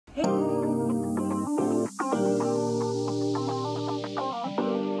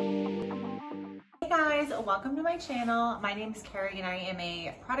welcome to my channel. My name is Carrie and I am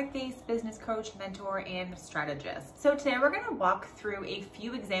a product-based business coach, mentor, and strategist. So today we're going to walk through a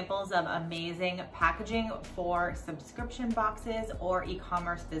few examples of amazing packaging for subscription boxes or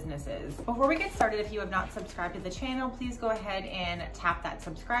e-commerce businesses. Before we get started, if you have not subscribed to the channel, please go ahead and tap that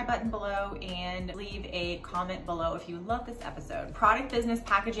subscribe button below and leave a comment below if you love this episode. Product business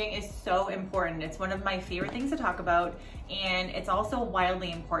packaging is so important. It's one of my favorite things to talk about, and it's also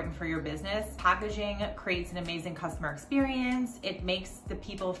wildly important for your business. Packaging creates an amazing customer experience. It makes the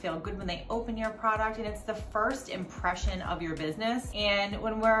people feel good when they open your product, and it's the first impression of your business. And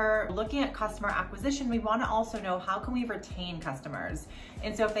when we're looking at customer acquisition, we want to also know how can we retain customers.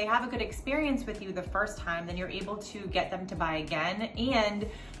 And so if they have a good experience with you the first time, then you're able to get them to buy again. And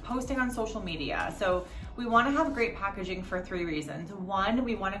posting on social media. So we want to have great packaging for three reasons. One,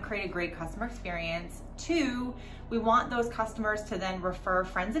 we want to create a great customer experience. Two, we want those customers to then refer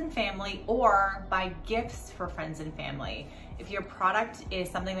friends and family or buy gifts for friends and family. If your product is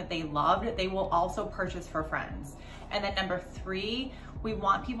something that they loved, they will also purchase for friends. And then number three, we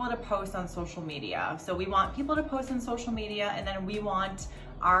want people to post on social media. So we want people to post on social media, and then we want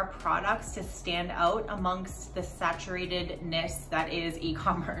our products to stand out amongst the saturatedness that is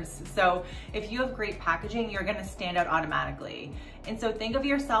e-commerce. So if you have great packaging, you're gonna stand out automatically. And so think of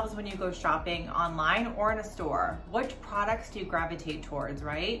yourselves when you go shopping online or in a store. Which products do you gravitate towards,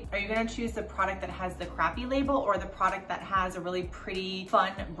 right? Are you gonna choose the product that has the crappy label or the product that has a really pretty,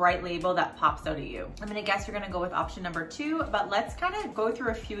 fun, bright label that pops out at you? I'm gonna guess you're gonna go with option number two, but let's kind of go through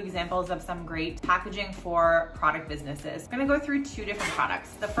a few examples of some great packaging for product businesses. I'm gonna go through two different products.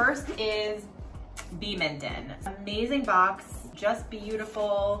 The first is Be Minton. Amazing box, just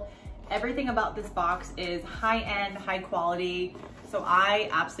beautiful. Everything about this box is high-end, high quality. So I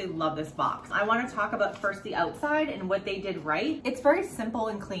absolutely love this box. I want to talk about first the outside and what they did right. It's very simple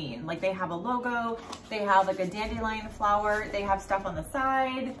and clean. Like they have a logo, they have like a dandelion flower, they have stuff on the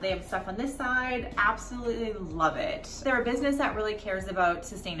side, they have stuff on this side. Absolutely love it. They're a business that really cares about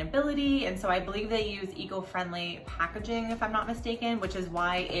sustainability, and so I believe they use eco-friendly packaging, if I'm not mistaken, which is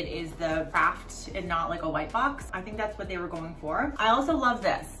why it is the craft and not like a white box. I think that's what they were going for. I also love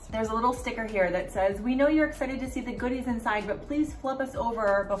this. There's a little sticker here that says, "We know you're excited to see the goodies inside, but please flip us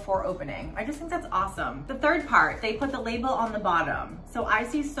over before opening." I just think that's awesome. The third part, they put the label on the bottom. So I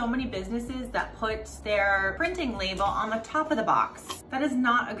see so many businesses that put their printing label on the top of the box. That is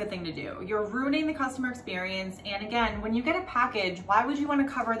not a good thing to do. You're ruining the customer experience. And again, when you get a package, why would you want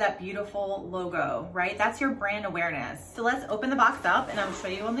to cover that beautiful logo, right? That's your brand awareness. So let's open the box up and I'll show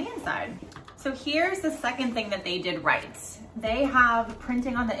you on the inside. So here's the second thing that they did right. They have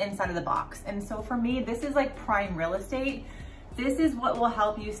printing on the inside of the box. And so for me, this is like prime real estate. This is what will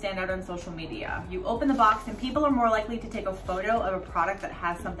help you stand out on social media. You open the box and people are more likely to take a photo of a product that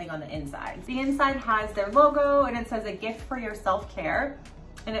has something on the inside. The inside has their logo and it says a gift for your self-care.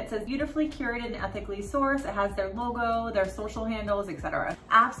 And it says beautifully curated and ethically sourced. It has their logo, their social handles, etc.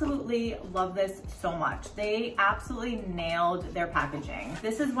 Absolutely love this so much. They absolutely nailed their packaging.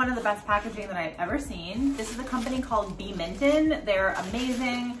 This is one of the best packaging that I've ever seen. This is a company called Be Minton. They're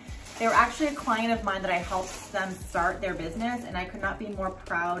amazing. They were actually a client of mine that I helped them start their business, and I could not be more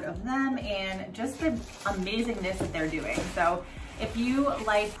proud of them and just the amazingness that they're doing. So if you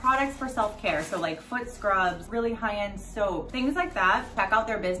like products for self-care, so like foot scrubs, really high-end soap, things like that, check out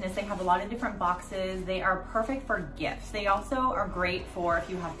their business. They have a lot of different boxes. They are perfect for gifts. They also are great for if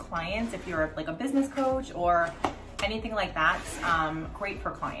you have clients, if you're like a business coach or anything like that, great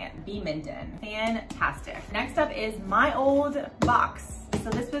for client. Be Minton, fantastic. Next up is my old box. So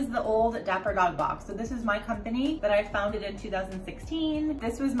this was the old Dapper Dog box. So this is my company that I founded in 2016.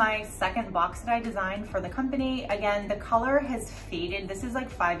 This was my second box that I designed for the company. Again, the color has faded. This is like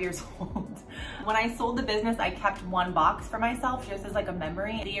 5 years old. When I sold the business, I kept one box for myself just as like a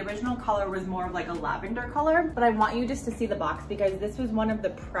memory. The original color was more of like a lavender color, but I want you just to see the box because this was one of the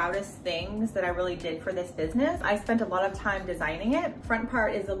proudest things that I really did for this business. I spent a lot of time designing it. Front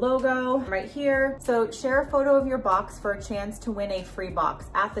part is the logo right here. So share a photo of your box for a chance to win a free box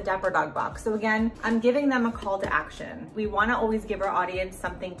at the Dapper Dog box. So again, I'm giving them a call to action. We want to always give our audience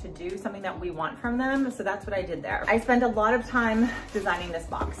something to do, something that we want from them. So that's what I did there. I spent a lot of time designing this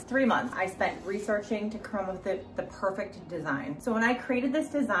box. 3 months I spent researching to come up with the perfect design. So when I created this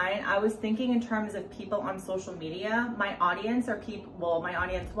design, I was thinking in terms of people on social media. My audience are people, well, my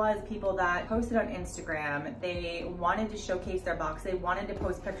audience was people that posted on Instagram. They wanted to showcase their box. They wanted to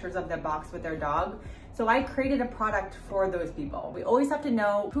post pictures of their box with their dog. So I created a product for those people. We always have to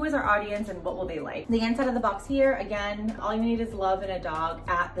know who is our audience and what will they like. The inside of the box here, again, all you need is love and a dog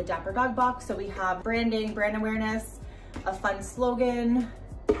at the Dapper Dog box. So we have branding, brand awareness, a fun slogan,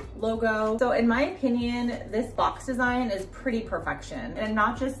 logo. So in my opinion, this box design is pretty perfection. And I'm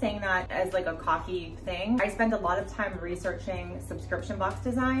not just saying that as like a cocky thing. I spent a lot of time researching subscription box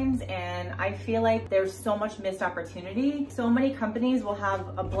designs, and I feel like there's so much missed opportunity. So many companies will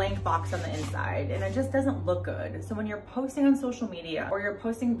have a blank box on the inside, and it just doesn't look good. So when you're posting on social media, or you're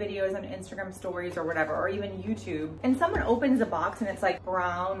posting videos on Instagram stories or whatever, or even YouTube, and someone opens a box and it's like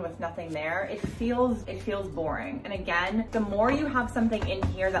brown with nothing there, it feels boring. And again, the more you have something in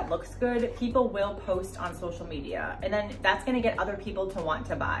here that looks good, people will post on social media, and then that's gonna get other people to want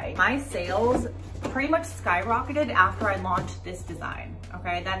to buy. My sales pretty much skyrocketed after I launched this design.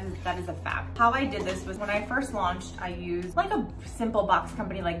 Okay, that is a fact. How I did this was when I first launched, I used like a simple box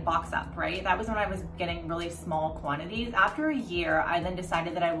company like Box Up, right? That was when I was getting really small quantities. After a year, I then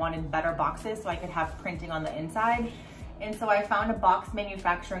decided that I wanted better boxes so I could have printing on the inside. And so I found a box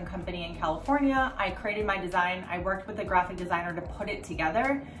manufacturing company in California. I created my design. I worked with a graphic designer to put it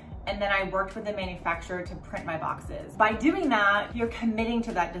together. And then I worked with the manufacturer to print my boxes. By doing that, you're committing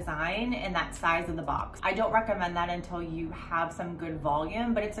to that design and that size of the box. I don't recommend that until you have some good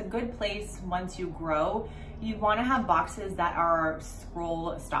volume, but it's a good place once you grow. You wanna have boxes that are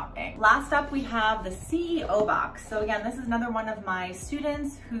scroll stopping. Last up, we have the CEO box. So again, this is another one of my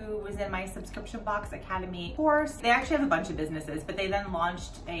students who was in my subscription box academy course. They actually have a bunch of businesses, but they then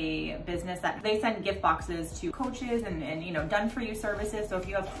launched a business that they send gift boxes to coaches and you know, done for you services. So if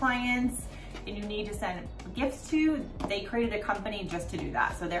you have clients and you need to send gifts to, they created a company just to do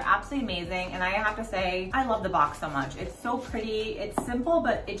that. So they're absolutely amazing. And I have to say, I love the box so much. It's so pretty, it's simple,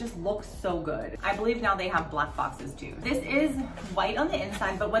 but it just looks so good. I believe now they have black boxes too. This is white on the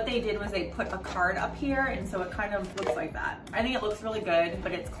inside, but what they did was they put a card up here, and so it kind of looks like that. I think it looks really good,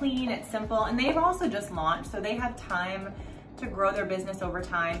 but it's clean, it's simple, and they've also just launched, so they have time to grow their business over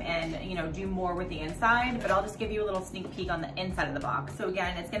time and, you know, do more with the inside. But I'll just give you a little sneak peek on the inside of the box. So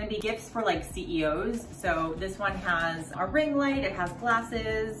again, it's gonna be gifts for like CEOs. So this one has a ring light, it has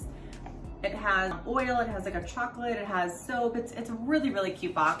glasses, it has oil, it has like a chocolate, it has soap. It's a really, really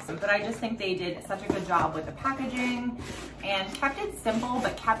cute box. But I just think they did such a good job with the packaging and kept it simple,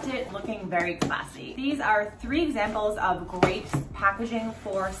 but kept it looking very classy. These are 3 examples of great packaging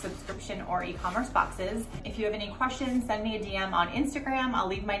for subscription or e-commerce boxes. If you have any questions, send me a DM on Instagram. I'll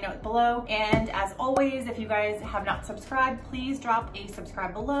leave my note below. And as always, if you guys have not subscribed, please drop a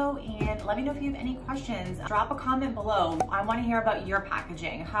subscribe below and let me know if you have any questions. Drop a comment below. I want to hear about your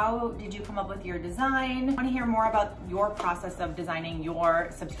packaging. How did you come up with your design? I want to hear more about your process of designing your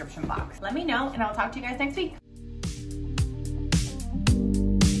subscription box. Let me know, and I'll talk to you guys next week.